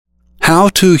How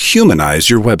to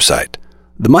Humanize Your Website.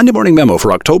 The Monday Morning Memo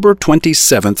for October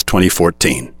 27th,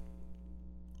 2014.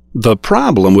 The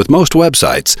problem with most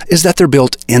websites is that they're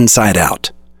built inside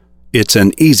out. It's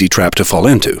an easy trap to fall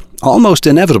into, almost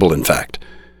inevitable in fact.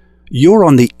 You're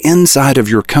on the inside of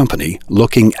your company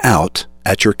looking out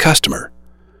at your customer.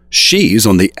 She's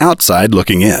on the outside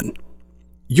looking in.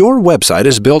 Your website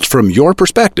is built from your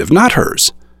perspective, not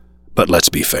hers. But let's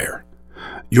be fair.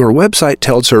 Your website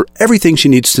tells her everything she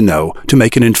needs to know to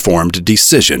make an informed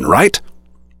decision, right?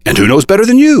 And who knows better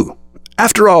than you?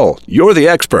 After all, you're the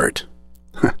expert.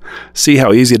 See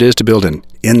how easy it is to build an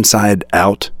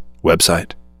inside-out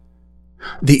website?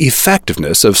 The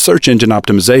effectiveness of search engine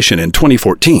optimization in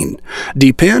 2014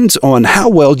 depends on how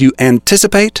well you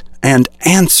anticipate and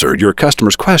answer your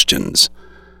customer's questions.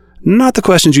 Not the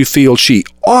questions you feel she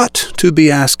ought to be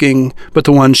asking, but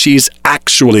the ones she's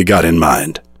actually got in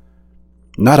mind.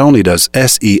 Not only does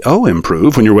SEO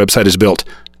improve when your website is built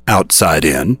outside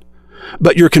in,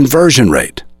 but your conversion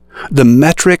rate, the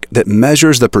metric that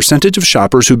measures the percentage of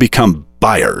shoppers who become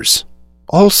buyers,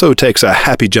 also takes a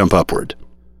happy jump upward.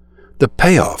 The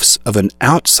payoffs of an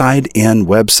outside-in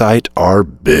website are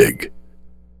big,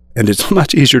 and it's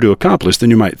much easier to accomplish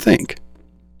than you might think.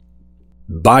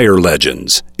 Buyer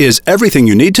Legends is everything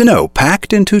you need to know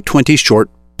packed into 20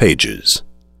 short pages.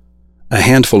 A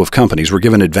handful of companies were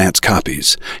given advance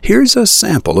copies. Here's a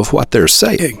sample of what they're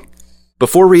saying.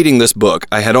 Before reading this book,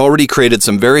 I had already created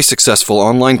some very successful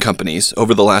online companies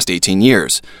over the last 18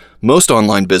 years. Most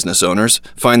online business owners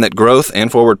find that growth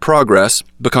and forward progress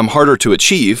become harder to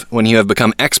achieve when you have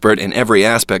become expert in every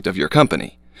aspect of your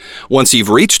company. Once you've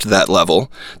reached that level,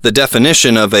 the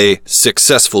definition of a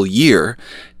successful year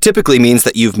typically means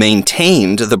that you've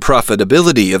maintained the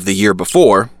profitability of the year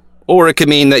before, or it could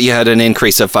mean that you had an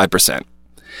increase of 5%.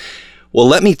 Well,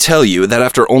 let me tell you that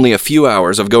after only a few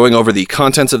hours of going over the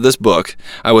contents of this book,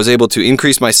 I was able to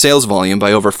increase my sales volume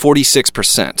by over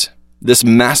 46%. This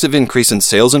massive increase in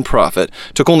sales and profit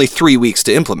took only 3 weeks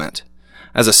to implement.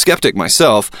 As a skeptic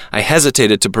myself, I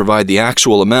hesitated to provide the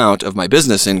actual amount of my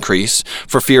business increase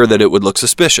for fear that it would look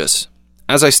suspicious.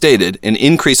 As I stated, an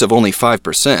increase of only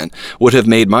 5% would have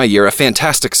made my year a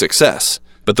fantastic success.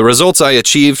 But the results I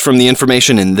achieved from the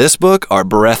information in this book are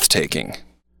breathtaking.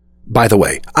 By the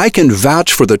way, I can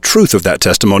vouch for the truth of that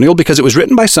testimonial because it was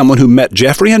written by someone who met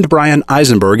Jeffrey and Brian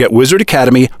Eisenberg at Wizard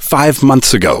Academy 5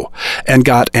 months ago and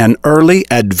got an early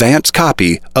advance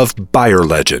copy of Buyer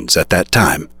Legends at that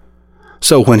time.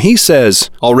 So when he says,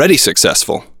 already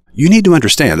successful, you need to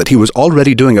understand that he was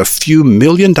already doing a few $1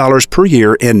 million per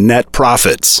year in net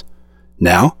profits.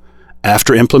 Now,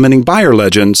 after implementing Buyer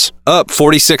Legends, up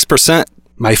 46%.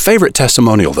 My favorite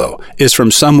testimonial, though, is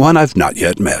from someone I've not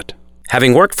yet met.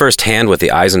 Having worked firsthand with the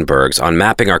Eisenbergs on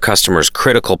mapping our customers'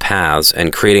 critical paths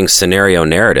and creating scenario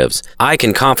narratives, I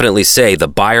can confidently say the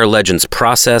Buyer Legends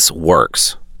process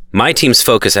works. My team's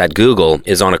focus at Google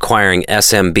is on acquiring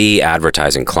SMB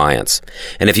advertising clients.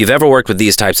 And if you've ever worked with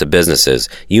these types of businesses,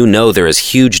 you know there is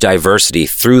huge diversity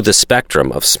through the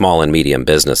spectrum of small and medium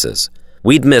businesses.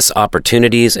 We'd miss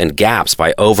opportunities and gaps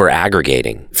by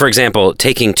over-aggregating. For example,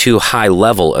 taking too high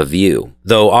level a view,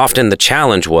 though often the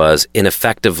challenge was in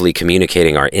effectively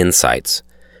communicating our insights.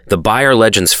 The Buyer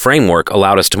Legends framework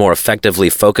allowed us to more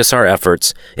effectively focus our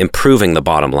efforts, improving the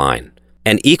bottom line.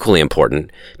 And equally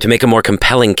important, to make a more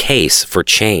compelling case for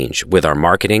change with our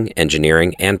marketing,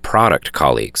 engineering, and product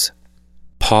colleagues.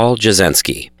 Paul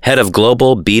Jasinski, Head of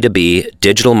Global B2B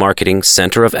Digital Marketing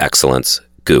Center of Excellence,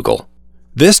 Google.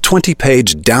 This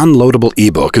 20-page downloadable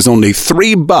ebook is only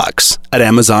 $3 at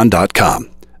Amazon.com,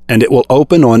 and it will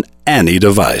open on any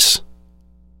device.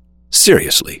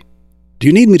 Seriously, do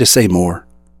you need me to say more?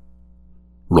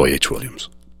 Roy H. Williams.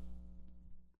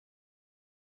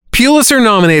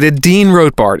 Pulitzer-nominated Dean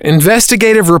Rothbard,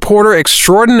 investigative reporter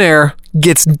extraordinaire,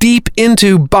 gets deep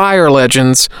into Buyer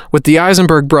Legends with the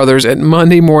Eisenberg brothers at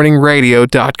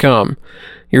MondayMorningRadio.com.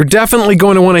 You're definitely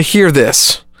going to want to hear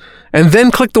this. And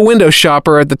then click the window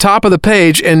shopper at the top of the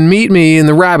page and meet me in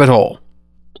the rabbit hole.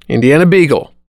 Indiana Beagle.